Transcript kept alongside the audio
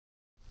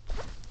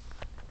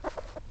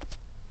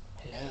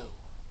Hello.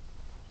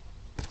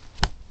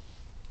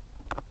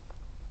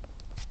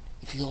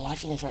 If you're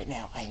watching this right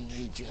now, I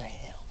need your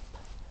help.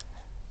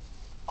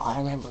 All I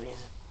remember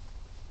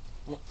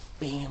is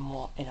being in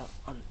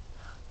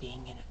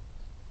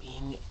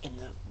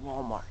the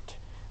Walmart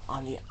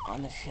on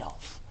the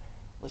shelf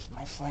with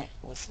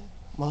with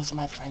most of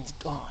my friends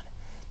gone,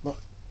 but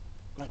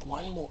like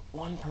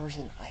one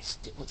person I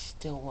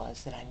still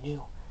was that I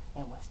knew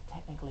and was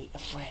technically a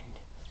friend.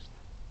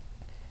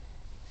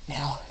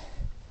 Now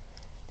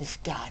this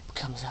guy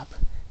comes up,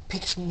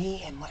 picks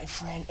me and my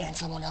friend and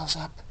someone else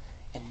up,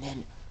 and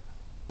then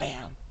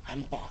bam,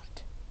 I'm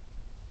bought.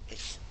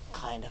 It's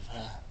kind of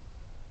a,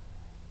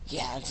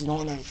 yeah, it's an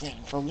ordinary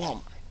thing for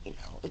Walmart,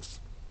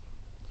 it's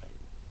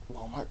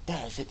Walmart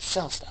does, it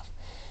sells stuff.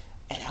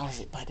 And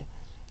but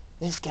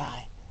this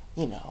guy,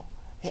 you know,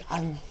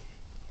 I'm,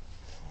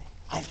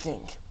 I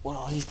think,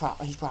 well, he's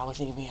probably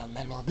thinking me on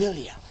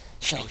memorabilia,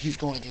 so he's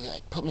going to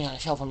like put me on a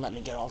shelf and let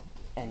me get all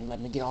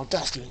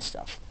dusty and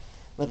stuff,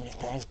 live in his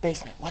parents'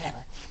 basement,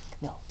 whatever.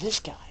 No, this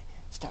guy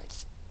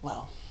starts,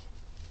 well,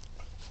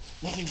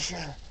 making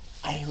sure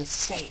I was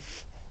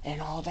safe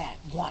and all that,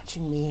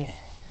 watching me,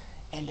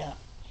 and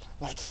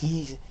like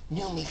he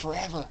knew me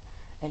forever,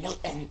 and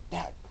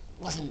that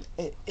wasn't,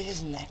 it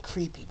isn't that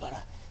creepy, but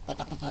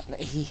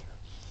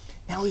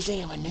now he's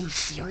thinking of a new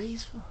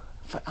series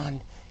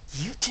on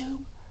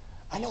YouTube.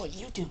 I know what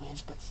YouTube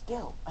is, but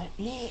still,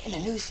 me in a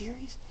new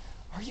series?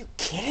 Are you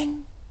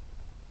kidding?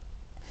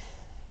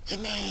 It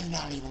may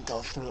not even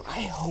go through.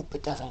 I hope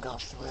it doesn't go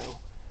through.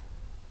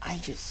 I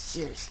just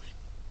seriously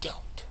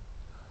don't.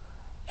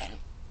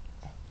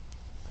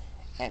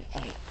 And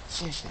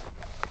seriously,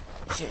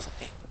 hey,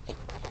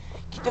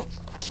 keep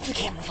the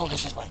camera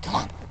focused this way. Come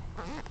on.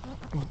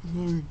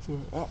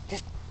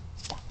 Just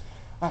stop.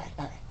 All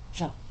right.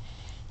 So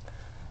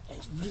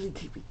it's really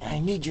creepy, and I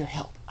need your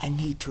help. I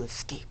need to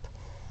escape.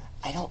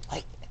 I don't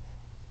like.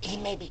 He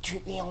maybe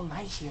treat me all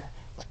nice here,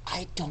 but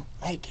I don't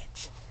like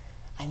it.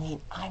 I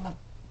mean, I'm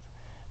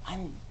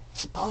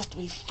supposed to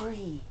be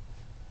free,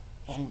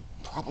 and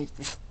probably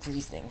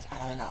free things. I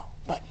don't know,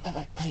 but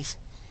please.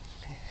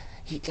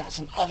 He's got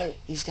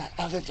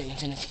other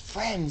things, and his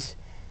friends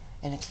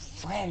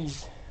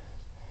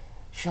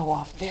show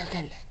off their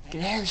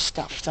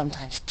stuff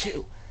sometimes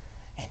too,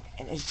 and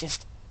it's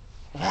just,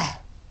 I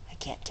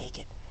can't take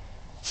it.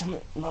 A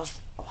lot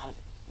of,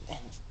 and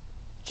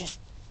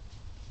just,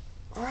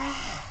 I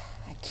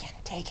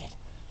can't take it.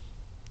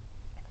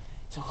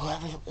 So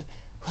whoever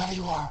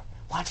you are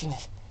watching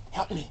this,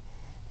 help me,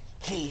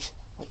 please.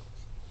 Wait,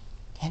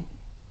 can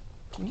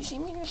you see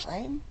me in the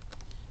frame?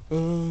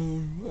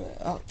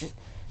 Just,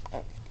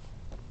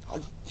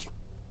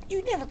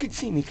 you never could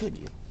see me, could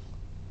you?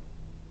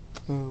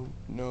 Oh,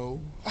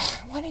 no.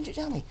 Why didn't you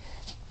tell me?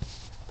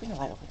 Bring the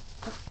light over here.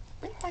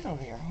 Bring the light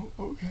over here.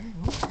 Okay.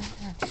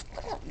 Just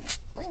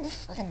bring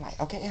this freaking light.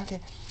 Okay.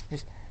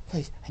 Just,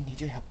 please, I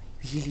need your help.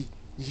 Really,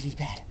 really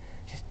bad.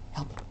 Just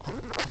help me.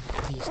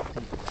 Please.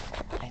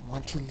 I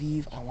want to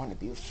leave. I want to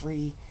be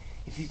free.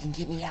 If you can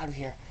get me out of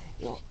here,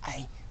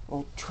 I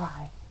will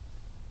try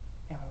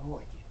and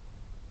reward you.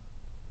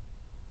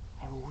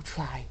 I will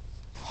try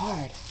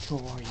hard to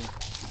reward you.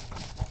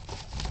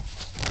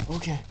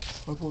 Okay,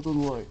 I brought the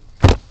light.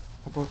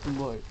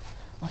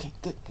 Okay,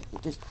 good.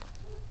 Just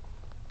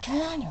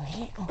turn on your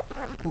heat. Oh,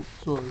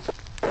 sorry.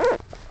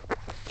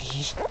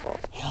 Please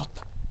help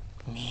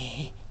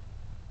me.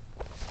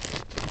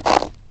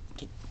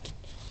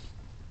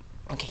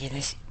 Okay,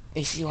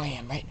 they see who I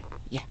am, right?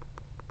 Yeah.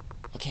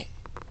 Okay.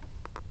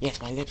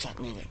 Yes, my lips aren't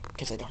moving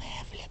because I don't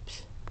have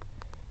lips.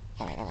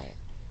 Alright.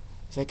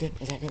 Is that good?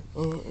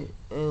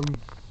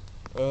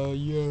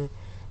 Yeah.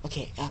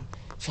 Okay,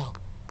 so,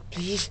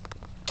 please,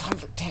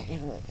 contact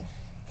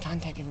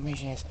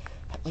information is,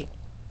 wait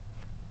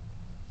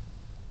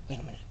a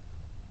minute.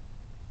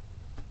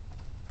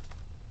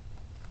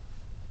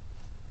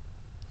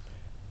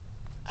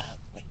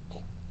 Wait.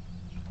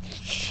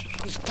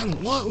 He's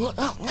coming. Whoa, no,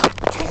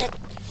 turn the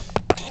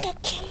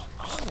camera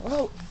off,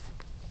 whoa.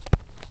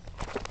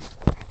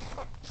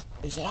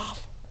 Is it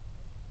off?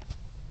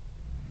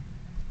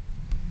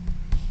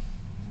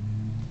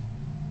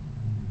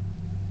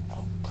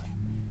 Oh, crap.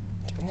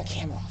 Turn the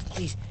camera off,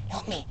 please,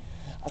 help me.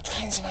 I'll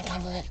try and send my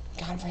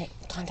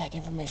contact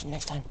information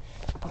next time.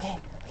 Okay?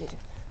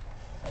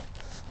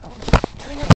 Oh, turn it